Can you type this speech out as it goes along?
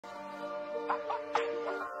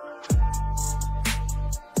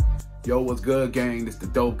Yo, what's good, gang? This the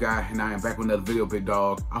dope guy, and I am back with another video, big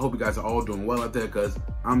dog. I hope you guys are all doing well out there, because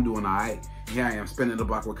I'm doing all right. Here I am, spinning the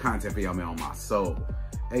block with content for y'all, man, on my soul.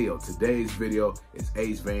 Hey, yo, today's video is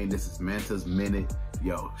ACEVANE. This is Manta's Minute.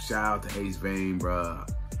 Yo, shout out to ACEVANE,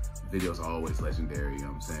 bruh. Videos are always legendary, you know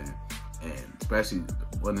what I'm saying? And especially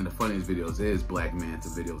one of the funniest videos is Black Manta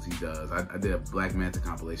videos he does. I did a Black Manta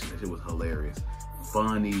compilation. That shit was hilarious.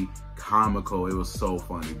 Funny, comical. It was so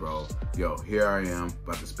funny, bro. Yo, here I am,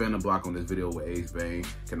 about to spin the block on this video with ACEVANE.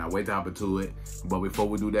 Cannot wait to hop into it. But before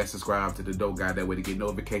we do that, subscribe to the dope guy. That way to get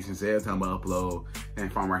notifications every time I upload.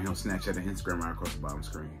 And find right here on Snapchat and Instagram right across the bottom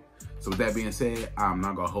screen. So with that being said, I'm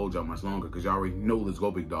not gonna hold y'all much longer because y'all already know. Let's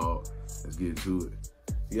go, big dog. Let's get into it.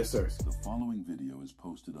 Yes, sir. The following video is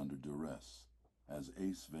posted under duress, as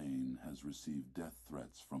ACEVANE has received death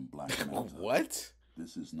threats from Black Manta. What?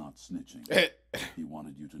 This is not snitching. He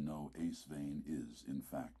wanted you to know ACEVANE is, in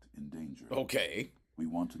fact, in danger. Okay. We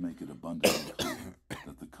want to make it abundantly clear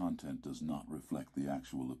that the content does not reflect the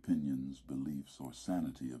actual opinions, beliefs, or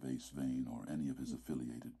sanity of ACEVANE or any of his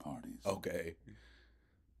affiliated parties. Okay.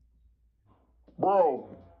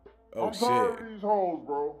 Bro, I'm tired of these hoes,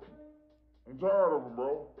 bro. I'm tired of them,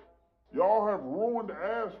 bro. Y'all have ruined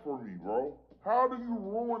ass for me, bro. How do you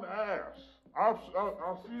ruin ass? I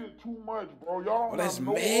see it too much, bro. Y'all don't that's have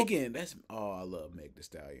no Megan. I love Meg Thee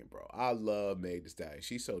Stallion, bro. I love Meg Thee Stallion.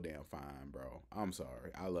 She's so damn fine, bro. I'm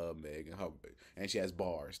sorry. I love Megan. And she has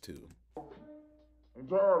bars, too. I'm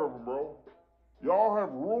tired of them, bro. Y'all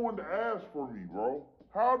have ruined ass for me, bro.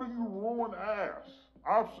 How do you ruin ass?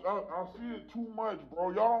 I see it too much,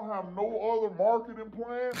 bro. Y'all don't have no other marketing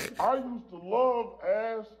plan. I used to love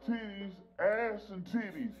ass and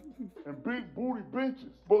titties, and big booty bitches.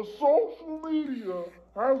 But social media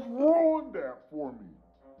has ruined that for me.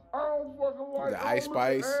 I don't fucking like the Ice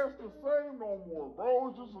Spice. Ass the same no more, bro.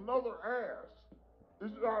 It's just another ass.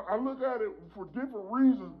 I look at it for different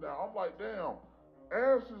reasons now. I'm like, damn,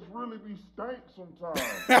 asses really be stank sometimes.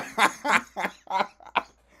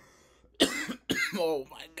 Oh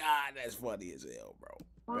my God, that's funny as hell,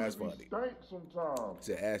 bro. That's funny. Stank sometimes.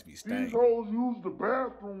 His ass be stank. These hoes use the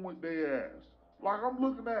bathroom with their ass. Like, I'm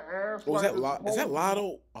looking at ass. Oh, like is that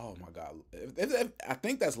Lotto? Oh my God. I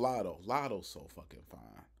think that's Lotto. Lotto's so fucking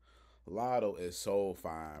fine. Lotto is so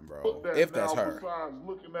fine, bro. If that's her. Besides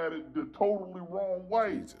looking at it the totally wrong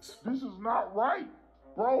way. Jesus. This is not right,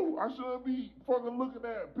 bro. I shouldn't be fucking looking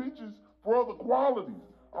at bitches for other qualities.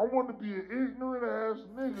 I want to be an ignorant ass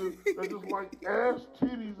nigga that just like ass,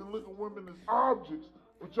 titties, and look at women as objects,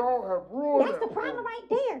 but y'all have ruined that. That's the problem right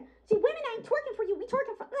there. See, women ain't twerking for you, we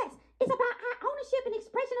twerking for us. It's about our ownership and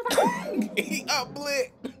expression of our He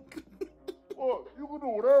uplit. Look, you can do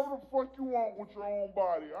whatever the fuck you want with your own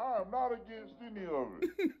body. I am not against any of it.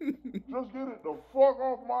 Just get it the fuck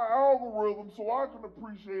off my algorithm so I can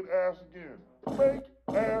appreciate ass again.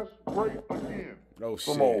 Make ass great again. Oh,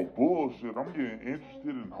 shit. Some old bullshit. I'm getting interested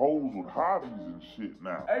in hoes with hobbies and shit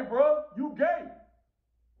now. Hey, bro, you gay.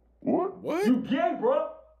 What? What? You gay,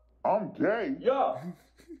 bro. I'm gay? Yeah.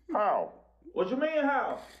 How? What you mean,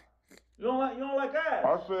 how? You don't like ass?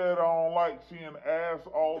 I said I don't like seeing ass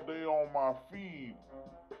all day on my feed,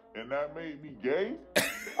 and that made me gay?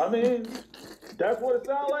 I mean, that's what it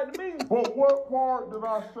sounds like to me. But what part did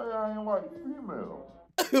I say I ain't like females?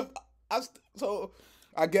 So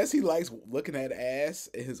I guess he likes looking at ass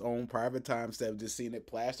in his own private time instead of just seeing it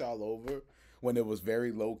plashed all over when it was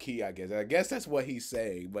very low key, I guess. I guess that's what he's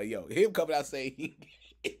saying. But yo, him coming out saying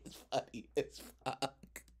it's funny as fuck.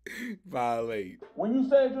 Violate. When you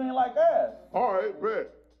said you ain't like ass. All right, bet.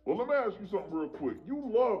 Well, let me ask you something real quick.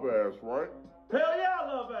 You love ass, right? Hell yeah, I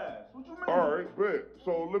love ass. What you mean? All right, bet.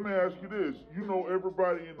 So let me ask you this. You know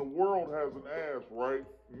everybody in the world has an ass, right?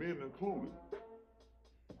 Men included.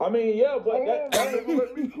 I mean, yeah, but hold on, my nigga,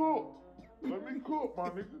 let me cook. Let me cook, my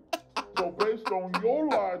nigga. So based on your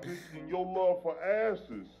logic and your love for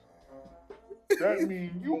asses, that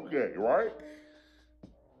means you gay, right?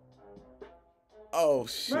 Oh,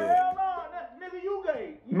 shit. Man, hell no, nigga, you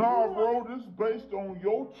gay. Nah, bro, this is based on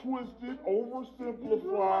your twisted,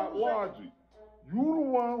 oversimplified logic. You the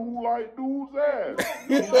one who like dudes' ass.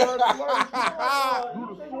 You the sort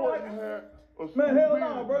who had a man, hell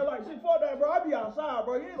no, bro. Like, shit, fuck that, bro. I be outside,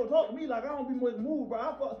 bro. You ain't gonna talk to me like I don't be much move,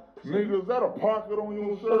 bro. Nigga, is that a pocket on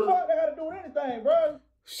your The shirt? fuck that gotta do with anything, bro?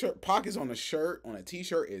 Shirt pockets on a shirt, on a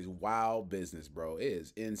t-shirt is wild business, bro. It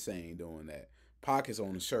is insane doing that. Pockets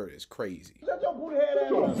on the shirt is crazy. Shut your booty head ass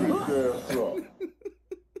Your up. big ass up.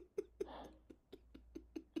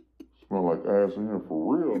 Smell like ass in here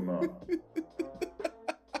for real now.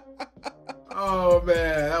 Oh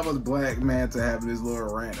man, that was Black Manta having this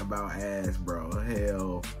little rant about ass, bro.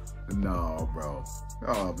 Hell, No, bro.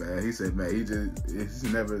 Oh man, he said, man, he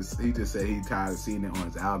just said he tired of seeing it on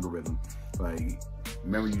his algorithm. Like,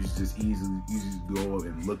 remember, you just easily go up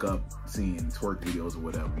and look up seeing twerk videos or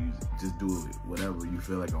whatever. You just do it whatever you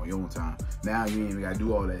feel like on your own time. Now you ain't even gotta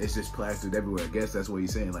do all that. It's just plastered everywhere. I guess that's what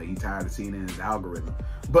he's saying. Like, he tired of seeing it in his algorithm.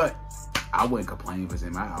 But I wouldn't complain if it's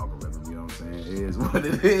in my algorithm. You know what I'm saying? It is what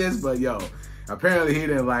it is. But yo, apparently he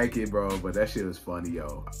didn't like it, bro. But that shit was funny,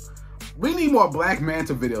 yo. We need more Black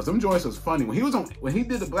Manta videos. Them joints was funny. When he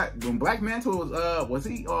did when Black Manta was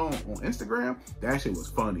he on Instagram? That shit was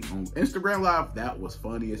funny. On Instagram Live, that was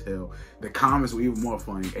funny as hell. The comments were even more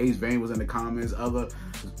funny. ACEVANE was in the comments. Other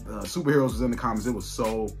superheroes was in the comments. It was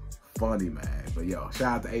so funny, man. But yo,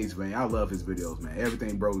 shout out to ACEVANE. I love his videos, man.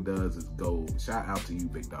 Everything bro does is gold. Shout out to you,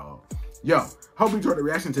 big dog. Yo, hope you enjoyed the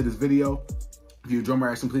reaction to this video. If you enjoyed my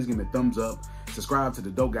reaction, please give me a thumbs up. Subscribe to the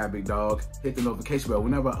Dope Guy Big Dog. Hit the notification bell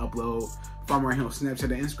whenever I upload. Follow me right here on Snapchat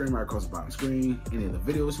and Instagram right across the bottom screen. Any of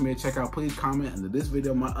the videos you may check out, please comment under this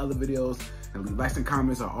video, my other videos, and leave likes and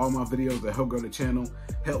comments on all my videos that help grow the channel,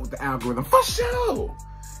 help with the algorithm for sure.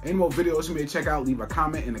 Any more videos you may check out, leave a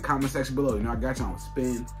comment in the comment section below. You know I got you on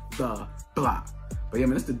Spin the Block. But yeah,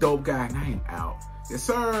 man, it's the Dope Guy and I ain't out. Yes,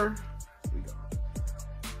 sir.